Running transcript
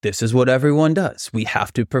this is what everyone does. We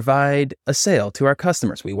have to provide a sale to our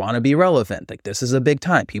customers. We want to be relevant. Like, this is a big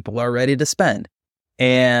time. People are ready to spend.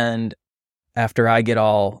 And after I get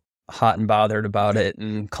all hot and bothered about it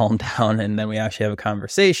and calm down, and then we actually have a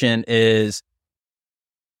conversation, is,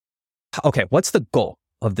 okay, what's the goal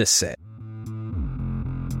of this sale?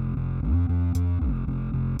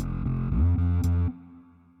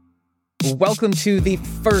 Welcome to the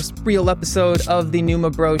first real episode of the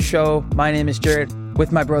NOOMA Bros show. My name is Jared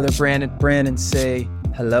with my brother Brandon. Brandon, say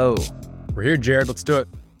hello. We're here, Jared. Let's do it.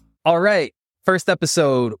 All right. First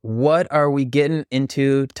episode. What are we getting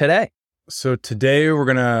into today? So today we're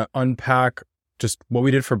going to unpack just what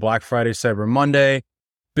we did for Black Friday, Cyber Monday.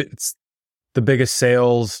 It's the biggest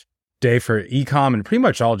sales day for e-com and pretty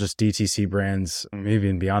much all just DTC brands, maybe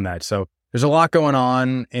even beyond that. So there's a lot going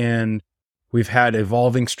on, and we've had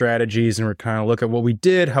evolving strategies, and we're kind of look at what we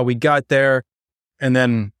did, how we got there, and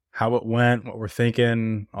then how it went, what we're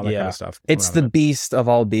thinking, all that kind of stuff. It's the beast of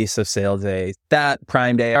all beasts of sales day. That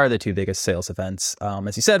Prime Day are the two biggest sales events,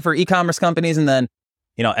 as you said, for e-commerce companies. And then,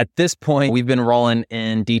 at this point, we've been rolling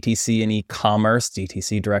in DTC and e-commerce,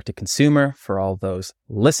 DTC direct to consumer for all those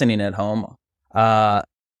listening at home.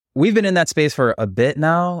 We've been in that space for a bit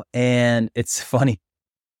now, and it's funny.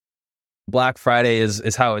 Black Friday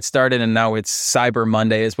is how it started, and now it's Cyber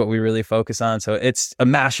Monday is what we really focus on. So it's a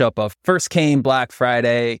mashup of first came Black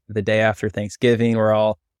Friday, the day after Thanksgiving. We're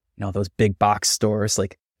all, those big box stores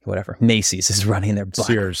like whatever, Macy's is running their Black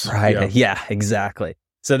Sears Friday. Yeah, exactly.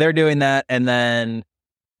 So they're doing that, and then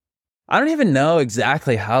I don't even know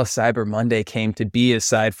exactly how Cyber Monday came to be,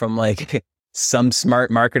 aside from like some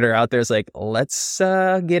smart marketer out there is like, let's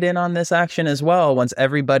get in on this action as well. Once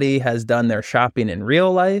everybody has done their shopping in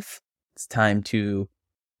real life, it's time to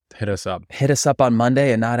hit us up on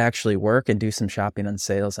Monday and not actually work and do some shopping on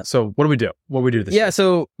sales. So what do we do? What do we do this year?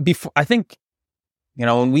 So before, I think,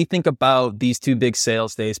 when we think about these two big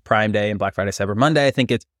sales days, Prime Day and Black Friday, Cyber Monday, I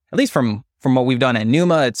think it's, at least from what we've done at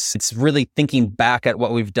NOOMA, it's really thinking back at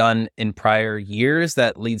what we've done in prior years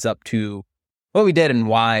that leads up to what we did and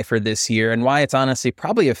why for this year, and why it's honestly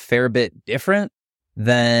probably a fair bit different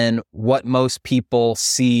than what most people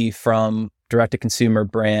see from direct-to-consumer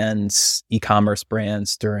brands, e-commerce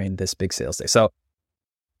brands during this big sales day. So,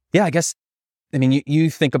 yeah, I guess, you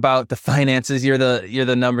think about the finances. You're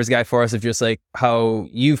the numbers guy for us, of just like how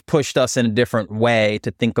you've pushed us in a different way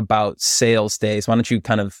to think about sales days. Why don't you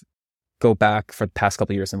kind of go back for the past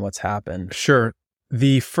couple of years and what's happened? Sure.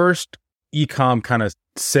 The first e-com kind of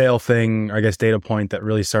sale thing, I guess, data point that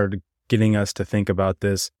really started getting us to think about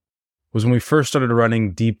this was when we first started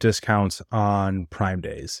running deep discounts on Prime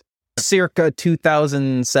days. Circa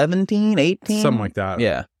 2017, 18? Something like that.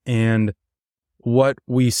 Yeah. And what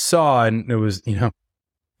we saw, and it was,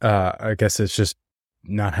 I guess it's just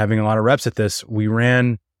not having a lot of reps at this, we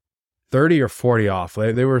ran 30 or 40 off.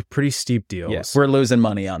 They were pretty steep deals. Yes, we're losing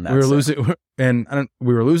money on that.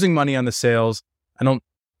 We were losing money on the sales. I don't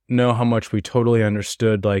know how much we totally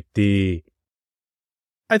understood, I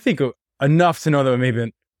think enough to know that we may have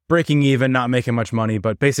been breaking even, not making much money,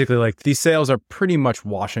 but basically these sales are pretty much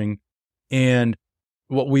washing. And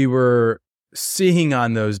what we were seeing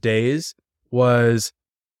on those days was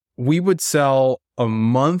we would sell a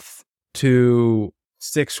month to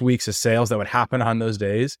 6 weeks of sales that would happen on those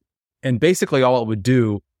days. And basically all it would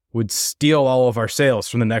do would steal all of our sales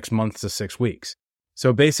from the next month to 6 weeks.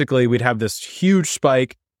 So basically we'd have this huge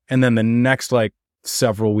spike, and then the next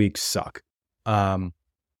several weeks suck. Right.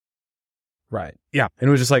 Yeah. And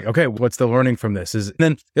it was just okay, what's the learning from this? And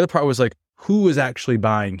then the other part was who is actually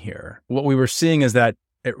buying here? What we were seeing is that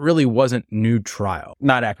it really wasn't new trial.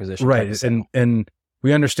 Not acquisition. Right. And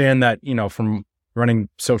we understand that, from running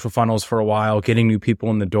social funnels for a while, getting new people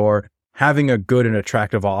in the door, having a good and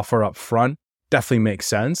attractive offer up front definitely makes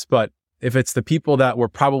sense. But if it's the people that we're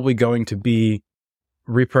probably going to be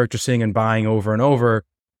repurchasing and buying over and over,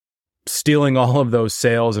 stealing all of those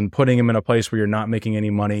sales and putting them in a place where you're not making any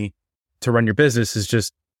money to run your business is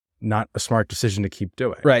just not a smart decision to keep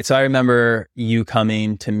doing. Right. So I remember you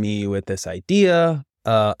coming to me with this idea,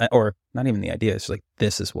 or not even the idea. It's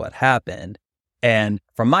this is what happened. And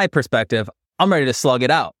from my perspective, I'm ready to slug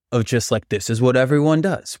it out of just this is what everyone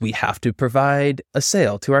does. We have to provide a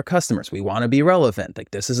sale to our customers. We want to be relevant.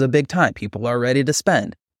 This is a big time. People are ready to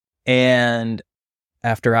spend. And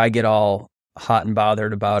after I get all hot and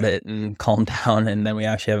bothered about it and calm down, and then we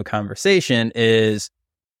actually have a conversation, is,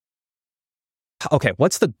 okay,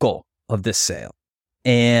 what's the goal of this sale?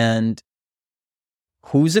 And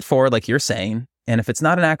who's it for, like you're saying? And if it's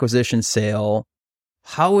not an acquisition sale,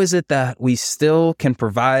 how is it that we still can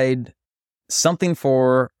provide something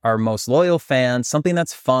for our most loyal fans, something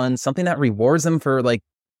that's fun, something that rewards them for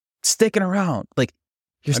sticking around. Like,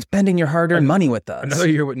 you're spending your hard-earned money with us. Another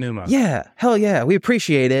year with NOOMA. Yeah. Hell yeah. We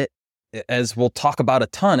appreciate it. As we'll talk about a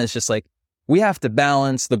ton, it's just like, we have to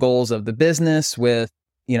balance the goals of the business with,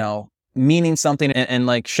 meaning something and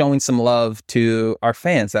like showing some love to our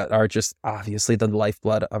fans that are just obviously the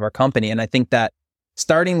lifeblood of our company. And I think that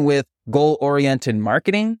starting with goal-oriented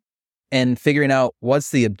marketing and figuring out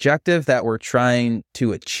what's the objective that we're trying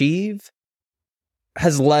to achieve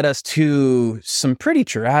has led us to some pretty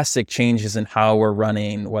drastic changes in how we're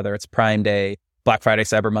running, whether it's Prime Day, Black Friday,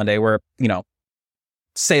 Cyber Monday, where,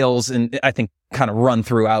 sales and I think kind of run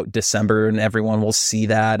throughout December and everyone will see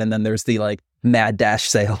that. And then there's the like mad dash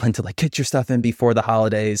sale into like, get your stuff in before the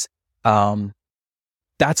holidays.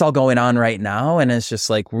 That's all going on right now. And it's just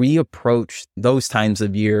like, we approach those times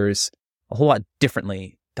of years a whole lot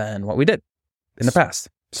differently than what we did in the past.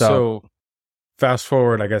 So fast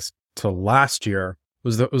forward, I guess, to last year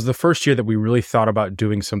was the first year that we really thought about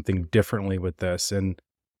doing something differently with this. And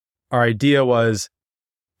our idea was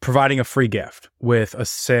providing a free gift with a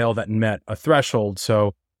sale that met a threshold.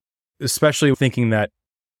 So especially thinking that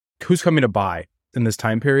who's coming to buy in this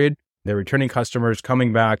time period? They're returning customers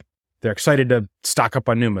coming back. They're excited to stock up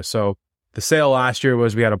on NOOMA. So the sale last year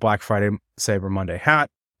was we had a Black Friday, Cyber Monday hat,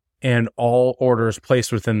 and all orders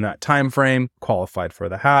placed within that time frame qualified for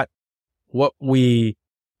the hat. What we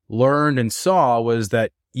learned and saw was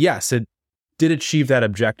that, yes, it did achieve that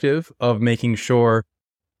objective of making sure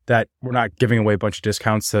that we're not giving away a bunch of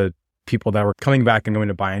discounts to people that were coming back and going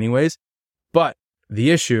to buy anyways. But the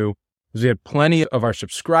issue was we had plenty of our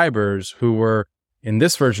subscribers who were in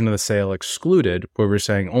this version of the sale excluded, where we're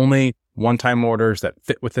saying only one-time orders that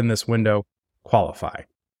fit within this window qualify.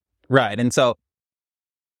 Right. And so,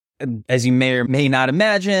 as you may or may not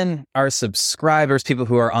imagine, our subscribers, people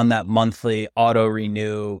who are on that monthly auto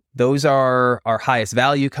renew, those are our highest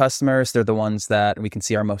value customers. They're the ones that we can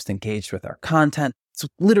see are most engaged with our content. So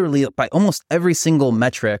literally by almost every single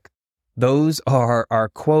metric, those are our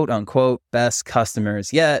quote unquote best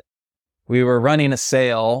customers. Yet we were running a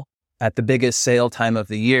sale at the biggest sale time of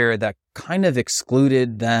the year that kind of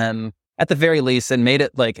excluded them at the very least and made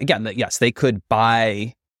it like, again, that yes, they could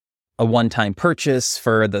buy a one-time purchase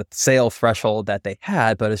for the sale threshold that they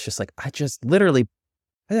had, but it's just like, I had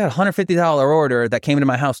a $150 order that came into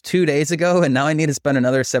my house 2 days ago, and now I need to spend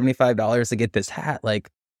another $75 to get this hat. Like,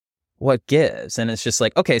 what gives? And it's just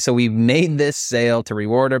like, okay, so we made this sale to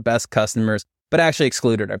reward our best customers, but actually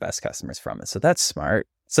excluded our best customers from it. So that's smart.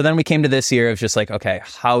 So then we came to this year of just like, okay,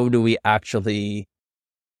 how do we actually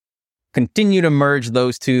continue to merge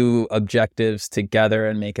those two objectives together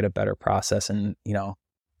and make it a better process? And,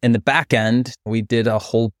 in the back end, we did a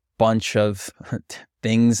whole bunch of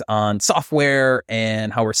things on software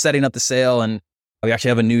and how we're setting up the sale. And we actually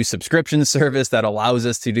have a new subscription service that allows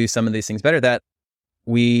us to do some of these things better, that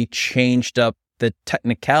we changed up the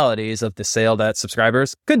technicalities of the sale that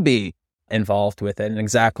subscribers could be involved with it and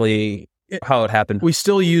exactly how it happened. We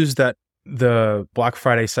still use the Black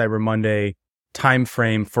Friday, Cyber Monday time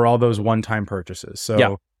frame for all those one-time purchases.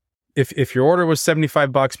 So if your order was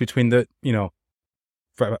 $75 between the,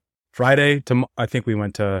 Friday to, I think we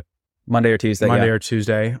went to Monday or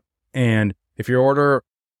Tuesday. And if your order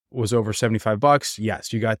was over $75,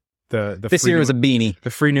 yes, you got the this year was a beanie,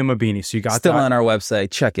 the free NOOMA beanie. So you got still that on our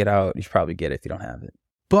website. Check it out. You should probably get it if you don't have it.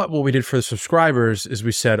 But what we did for the subscribers is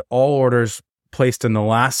we said all orders placed in the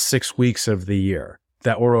last 6 weeks of the year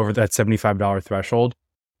that were over that $75 threshold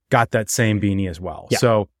got that same beanie as well. Yeah.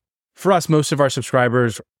 So for us, most of our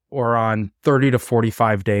subscribers or on 30 to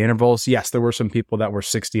 45 day intervals. Yes, there were some people that were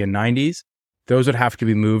 60 and 90s. Those would have to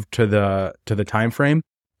be moved to the time frame,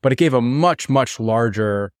 but it gave a much, much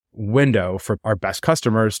larger window for our best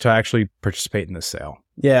customers to actually participate in this sale.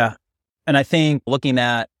 Yeah. And I think looking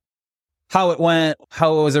at how it went,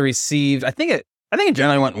 how it was received, I think it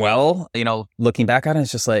generally went well. Looking back on it,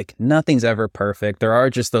 it's just like nothing's ever perfect. There are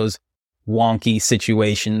just those wonky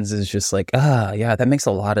situations. Is just like, yeah, that makes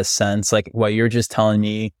a lot of sense. Like what you're just telling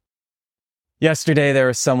me. Yesterday, there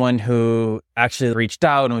was someone who actually reached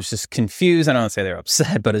out and was just confused. I don't want to say they're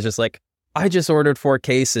upset, but it's just like, I just ordered 4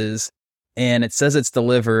 cases and it says it's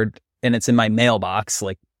delivered and it's in my mailbox.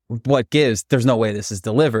 Like, what gives? There's no way this is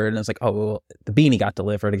delivered. And I was like, oh, well, the beanie got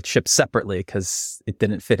delivered. It shipped separately because it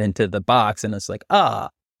didn't fit into the box. And it's like,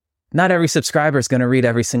 not every subscriber is going to read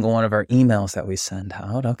every single one of our emails that we send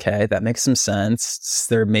out. Okay, that makes some sense.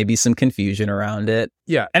 There may be some confusion around it.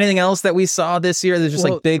 Yeah. Anything else that we saw this year? There's just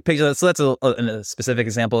like big picture. So that's a specific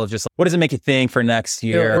example of just what does it make you think for next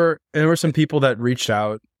year? There were some people that reached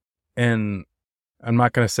out, and I'm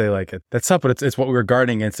not going to say like that's up, but it's what we were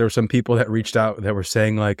guarding against. There were some people that reached out that were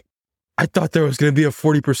saying like, I thought there was going to be a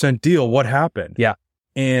 40% deal. What happened? Yeah.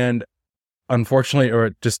 And unfortunately,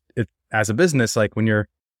 or just as a business, like when you're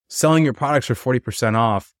selling your products for 40%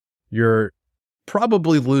 off, you're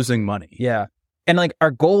probably losing money. Yeah. And like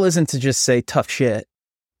our goal isn't to just say tough shit,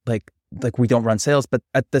 like we don't run sales, but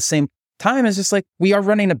at the same time, it's just like we are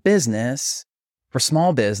running a business. We're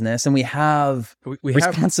small business and we have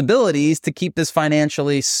responsibilities to keep this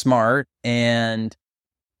financially smart. And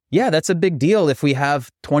yeah, that's a big deal if we have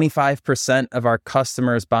 25% of our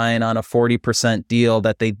customers buying on a 40% deal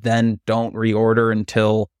that they then don't reorder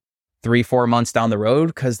until 3-4 months down the road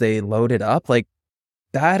because they load it up. Like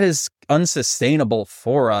that is unsustainable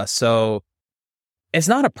for us. So it's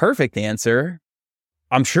not a perfect answer.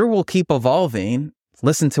 I'm sure we'll keep evolving,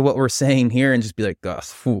 listen to what we're saying here and just be like,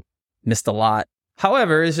 oh, missed a lot.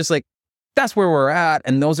 However, it's just like, that's where we're at.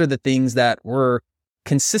 And those are the things that we're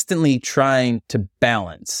consistently trying to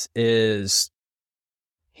balance is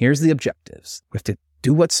here's the objectives. We have to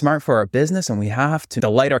do what's smart for our business and we have to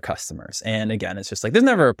delight our customers. And again, it's just like, there's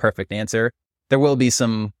never a perfect answer. There will be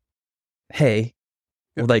some, hey,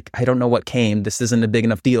 like, I don't know what came. This isn't a big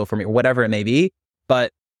enough deal for me, or whatever it may be.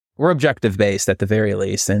 But we're objective based at the very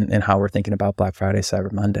least in how we're thinking about Black Friday,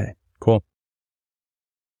 Cyber Monday. Cool.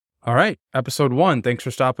 All right. Episode 1. Thanks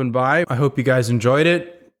for stopping by. I hope you guys enjoyed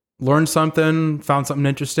it, learned something, found something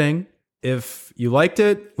interesting. If you liked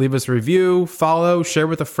it, leave us a review, follow, share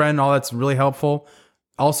with a friend. All that's really helpful.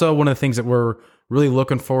 Also, one of the things that we're really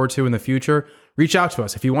looking forward to in the future, reach out to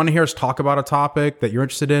us. If you want to hear us talk about a topic that you're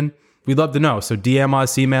interested in, we'd love to know. So DM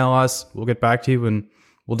us, email us. We'll get back to you and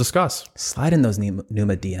we'll discuss. Slide in those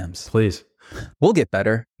NOOMA DMs. Please. We'll get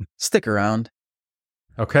better. Stick around.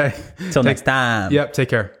 Okay. Till next time. Yep. Take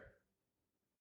care.